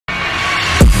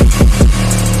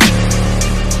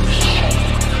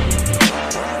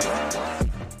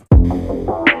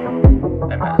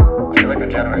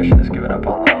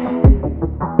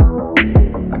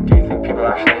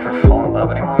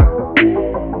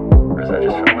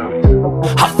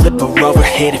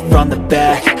hit it from the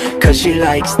back, cause she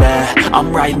likes that.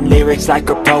 I'm writing lyrics like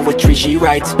her poetry, she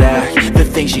writes back the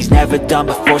things she's never done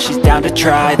before, she's down to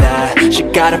try that. She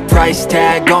got a price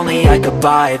tag, only I could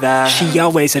buy that. She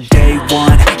always a day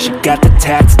one, she got the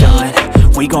tats done.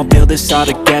 We gon' build this all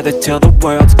together till the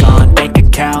world's gone. Bank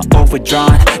account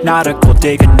overdrawn, not a gold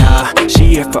digger, nah. She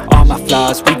here for all my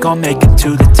flaws, we gon' make it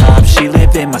to the top. She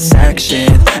live in my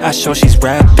section, I show she's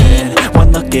reppin'.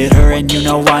 One look at her and you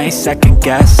know I ain't second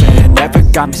guessing. Never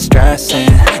got me stressing,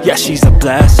 yeah she's a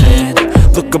blessing.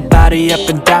 Look her body up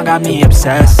and down, got me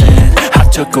obsessing. I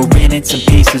took her in some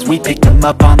pieces, we picked them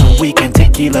up on the weekend.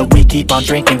 Tequila, we keep on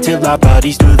drinking till our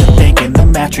bodies do the thinking. The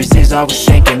mattress is always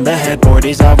sinking, the headboard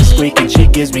is always squeaking. She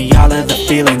gives me all of the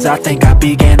feelings, I think I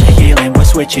began the healing. We're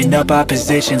switching up our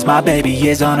positions, my baby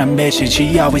is on a mission.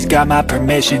 She always got my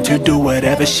permission to do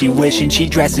whatever she wishing. She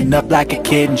dressing up like a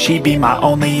kid and she be my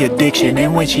only addiction.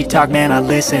 And when she talk, man, I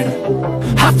listen.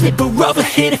 I flip her over,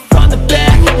 hit it from the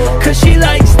back, cause she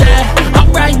likes that.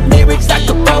 I'm writing lyrics like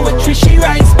a poetry, she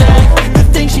writes back the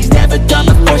things she's never done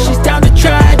before, she's down to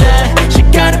try that. She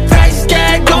got a price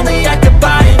tag, only I could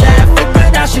buy that. Flip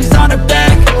her now, she's on her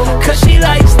back, cause she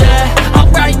likes that.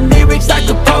 I'm writing lyrics like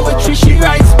a poetry, she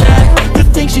writes back the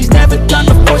things she's never done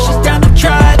before, she's down to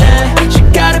try that. She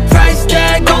got a price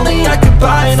tag, only I could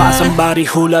buy that. Find somebody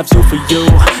who loves you for you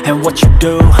and what you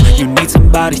do. You need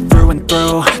somebody through and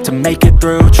through to make it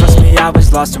through. Trust me, I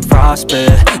was lost and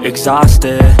frostbit,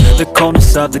 exhausted. The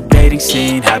coldness of the dating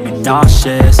scene had me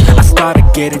nauseous. I started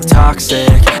getting toxic,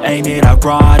 ain't it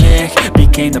ironic?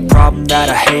 Became the problem that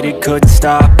I hated, couldn't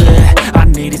stop it. I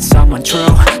needed someone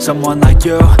true, someone like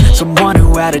you, someone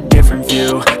who had a different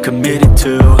view, committed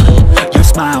to. Your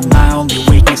smile, my only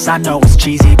weakness. I know it's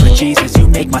cheesy, but Jesus, you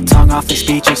make my tongue awfully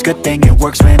speechless. Good thing it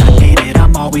works when I need it.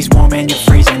 I'm always warm and you're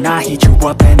freezing, I heat you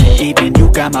up in the evening. You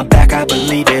got my back, I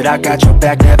believe it, I got your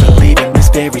back, never leaving. This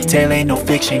fairy tale ain't no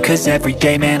fiction, cause every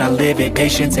day, man, I live it.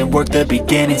 Patience and work the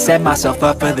beginning, set myself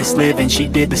up for this living. She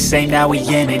did the same, now we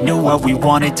in it. Knew what we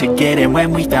wanted to get, and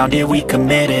when we found it, we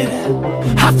committed.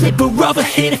 I flip her over,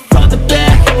 hit it from the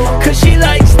back, cause she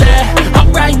likes that.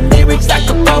 I'm writing lyrics like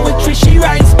a poetry, she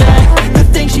writes back the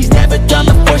things she's never done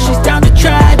before, she's down to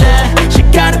try that. She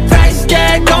got a price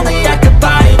tag, only I could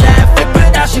buy that. Flip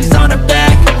her now, she's on her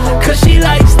back, cause she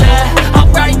likes that.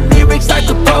 I'm writing lyrics like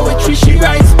a poetry, she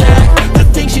writes back the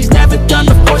things she's never done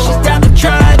before, she's down to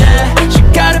try that. She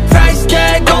got a price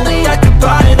tag, only I could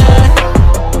buy that.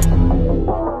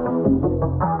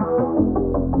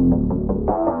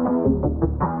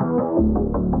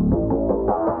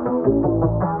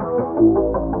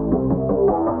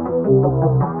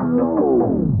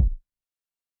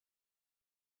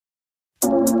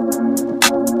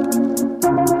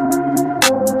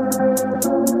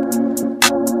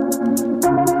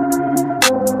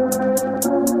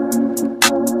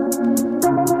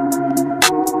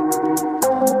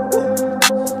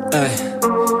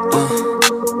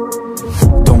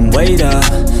 Don't wait up,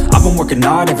 I've been working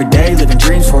hard every day, living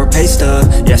dreams for a pay stub,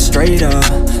 yeah straight up.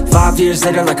 5 years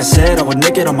later, like I said, I would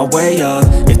make it on my way up.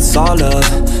 It's all love,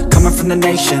 coming from the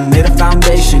nation, laid a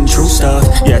foundation, true stuff,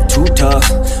 yeah too tough.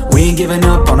 We ain't giving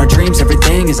up on our dreams,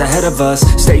 everything is ahead of us.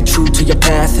 Stay true to your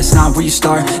path, it's not where you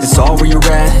start, it's all where you're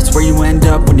at. It's where you end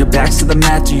up when your back's to the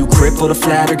mat. Do you cripple or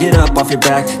flat or get up off your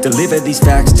back? Deliver these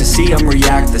facts to see them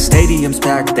react. The stadium's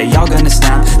packed, they all gonna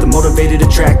snap. The motivated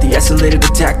attract, the escalated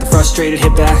attack. The frustrated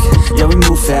hit back, yeah we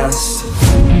move fast.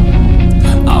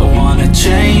 I wanna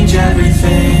change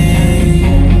everything,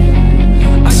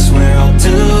 I swear I'll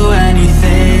do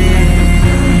anything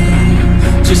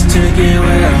just to get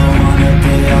where I wanna be.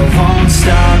 I won't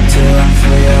stop till I'm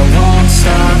free, I won't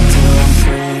stop till I'm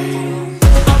free.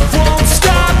 I won't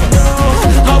stop, no,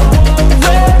 I won't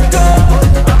let go.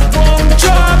 I won't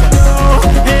drop, no,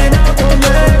 and I won't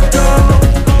let go.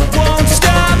 I won't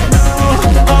stop, no,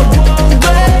 I won't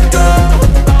let go.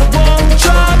 I won't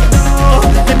drop, no,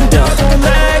 and I won't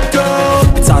let go.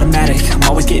 It's automatic, I'm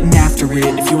always getting after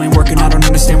it. If you ain't working, I don't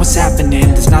understand what's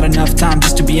happening. There's not enough time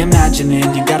just to be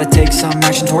imagining. You gotta take some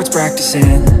action towards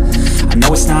practicing. I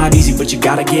know it's not easy, but you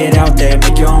gotta get out there,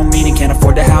 make your own meaning, can't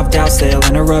afford to have doubts. They'll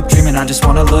interrupt dreaming, I just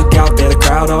wanna look out there, the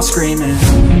crowd all screaming.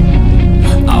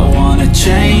 I wanna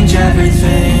change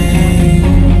everything,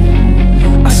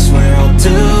 I swear I'll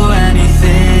do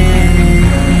anything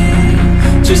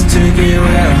just to get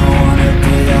where I wanna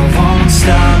be. I won't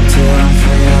stop till I'm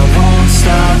free, I won't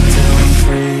stop till I'm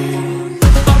free.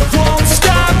 I won't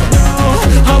stop, no,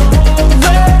 I won't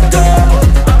let go.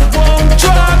 I won't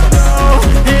drop, no,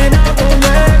 and I won't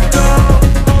let go.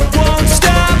 I won't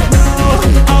stop, no,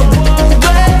 I won't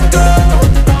let go.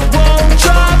 I won't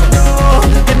drop, no,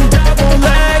 and I won't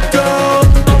let go.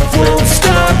 I won't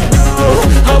stop.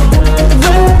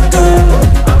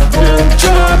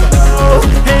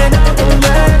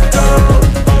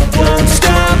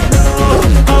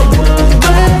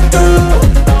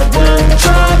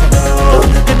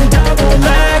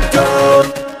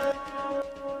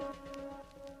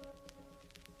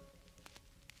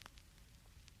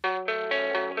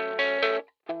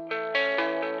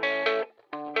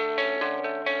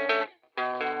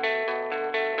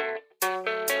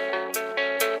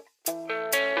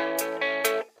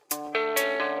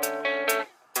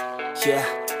 yeah.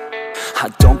 I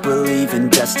don't believe in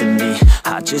destiny,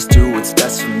 I just do what's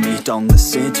best for me. Don't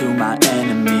listen to my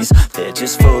enemies, they're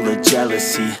just full of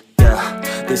jealousy.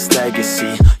 Yeah, this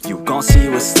legacy, you gon' see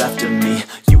what's left of me.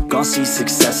 You gon' see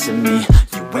success in me,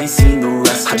 you ain't seen the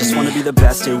rest of me. I just wanna be the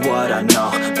best at what I know,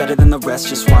 better than the rest,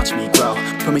 just watch me grow.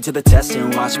 Put me to the test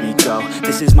and watch me go.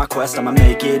 This is my quest, I'ma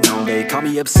make it known. They call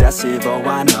me obsessive, oh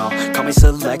I know. Call me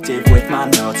selective with my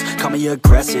notes, call me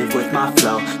aggressive with my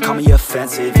flow. Call me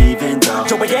offensive even though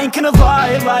Joe, I ain't gonna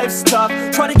lie, life's tough.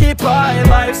 Try to get by,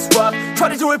 life's rough. Try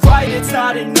to do it right, it's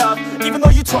not enough. Even though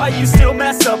you try, you still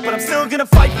mess up. But I'm still gonna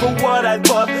fight for what I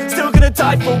love, still gonna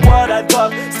die for what I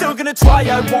love, still gonna try,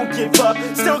 I won't give up,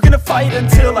 still gonna fight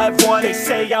until I've won. They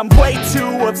say I'm way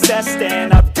too obsessed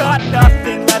and I've got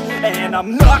nothing left, and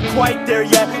I'm not quite there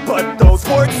yet, but those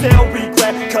words they'll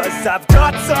regret, cause I've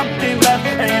got something left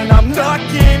and I'm not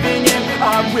giving in.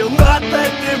 I will not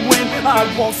let them win,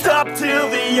 I won't stop till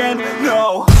the end,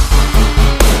 no.